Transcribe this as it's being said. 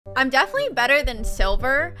I'm definitely better than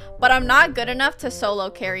silver, but I'm not good enough to solo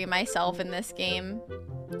carry myself in this game.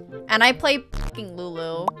 And I play fucking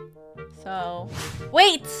Lulu. So,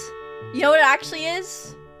 wait! You know what it actually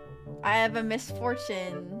is? I have a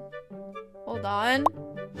misfortune. Hold on.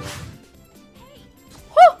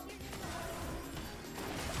 Whew!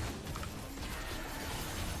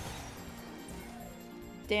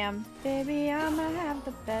 Damn. Baby, I'ma have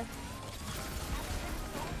the best.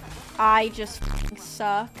 I just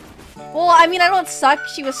suck. Well, I mean, I don't suck.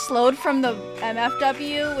 She was slowed from the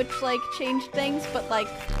MFW, which, like, changed things, but, like,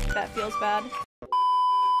 that feels bad.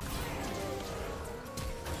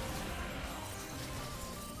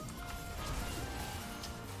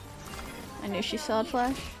 I knew she still had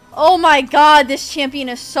flash. Oh my god, this champion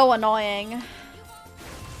is so annoying.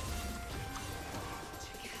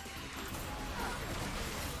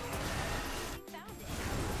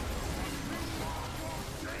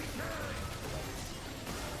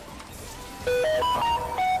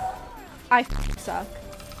 I suck.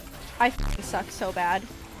 I suck so bad.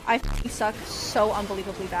 I suck so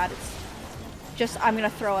unbelievably bad. It's just, I'm gonna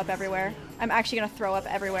throw up everywhere. I'm actually gonna throw up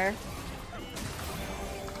everywhere.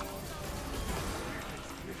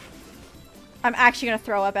 I'm actually gonna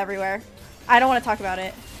throw up everywhere. I don't want to talk about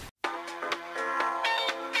it.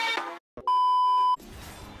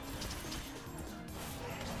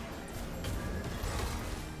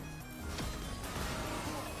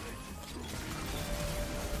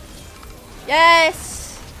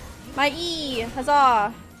 Yes! My E!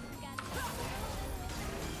 Huzzah!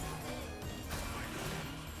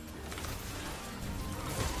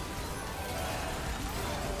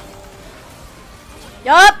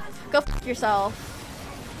 Yup! Go f yourself.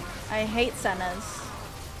 I hate Sennas.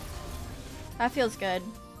 That feels good.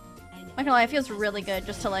 I'm not gonna lie, it feels really good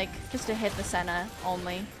just to hit the Senna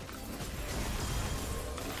only.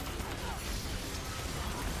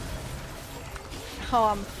 Oh,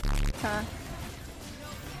 I'm huh?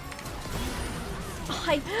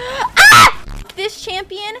 This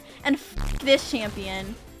champion and this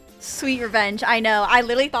champion. Sweet revenge. I know. I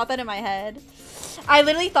literally thought that in my head. I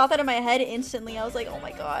literally thought that in my head instantly. I was like, oh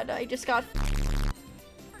my god, I just got.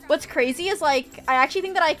 What's crazy is like, I actually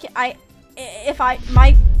think that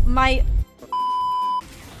my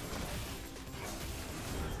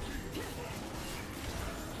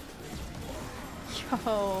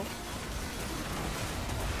yo.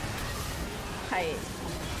 Height.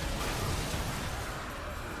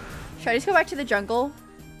 Should I just go back to the jungle?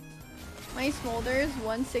 My smolder is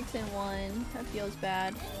 1, 6, and 1. That feels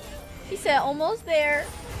bad. He said almost there.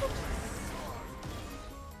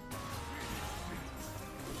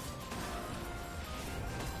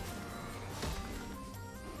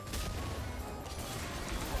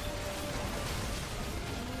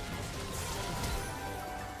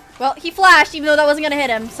 Well, he flashed even though that wasn't gonna hit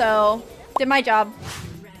him, so did my job.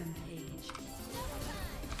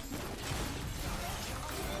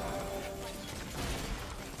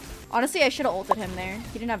 Honestly, I should have ulted him there.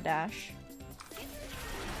 He didn't have dash.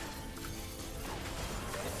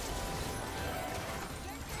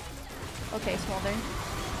 Okay, Smolder.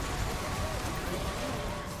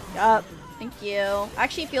 Yup. Thank you.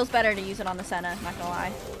 Actually, it feels better to use it on the Senna, not gonna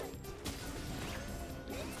lie.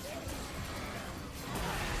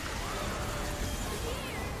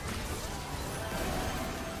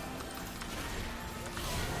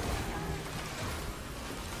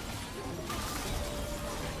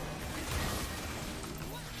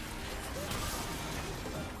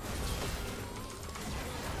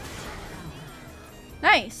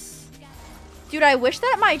 Nice. Dude, I wish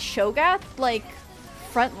that my Cho'Gath, like,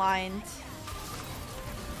 frontlined.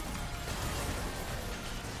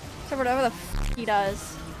 So whatever the f he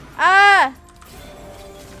does. Ah!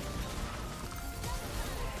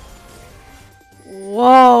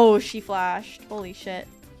 Whoa, she flashed. Holy shit.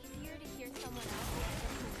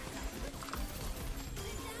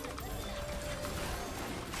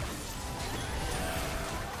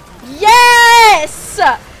 Yes!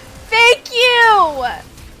 Thank you!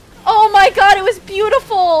 Oh my god, it was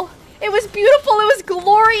beautiful! It was beautiful, it was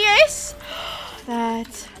glorious!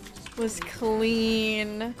 That was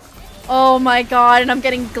clean. Oh my god, and I'm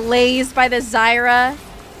getting glazed by the Zyra.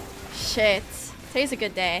 Shit. Today's a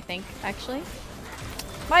good day, I think, actually.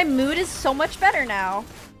 My mood is so much better now.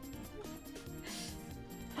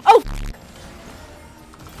 Oh!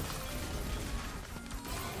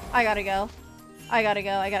 I gotta go. I gotta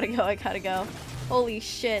go, I gotta go, I gotta go. Holy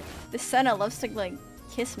shit. The Senna loves to, like,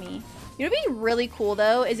 kiss me. You know what'd be really cool,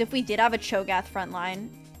 though, is if we did have a Cho'Gath frontline.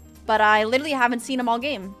 But I literally haven't seen him all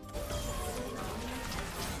game.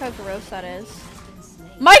 Look how gross that is.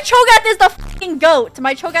 My Cho'Gath is the fucking goat!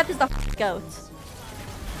 My Cho'Gath is the goat.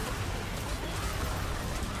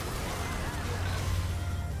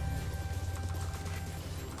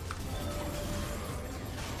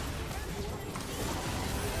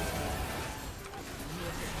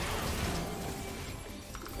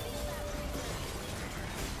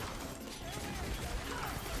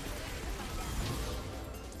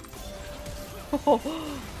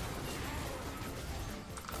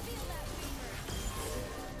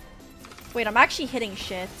 Wait, I'm actually hitting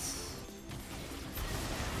shit.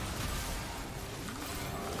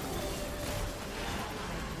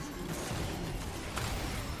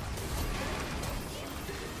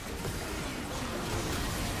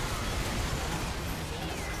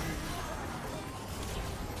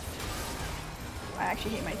 I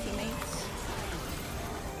actually hate my teammates.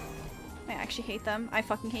 I actually hate them. I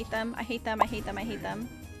fucking hate them. I hate them. I hate them. I hate them.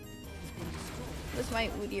 What is my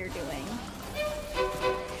Udyr doing?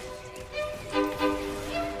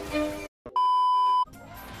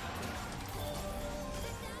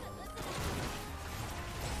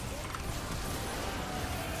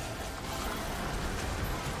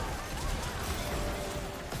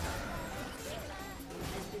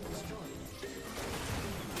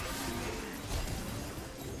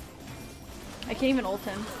 I can't even ult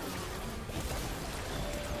him.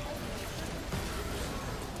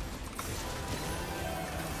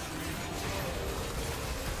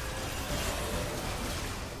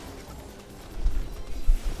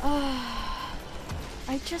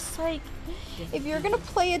 I just like, if you're gonna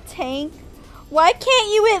play a tank, why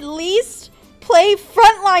can't you at least play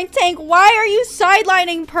frontline tank? Why are you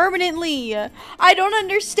sidelining permanently? I don't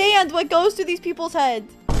understand what goes through these people's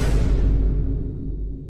heads.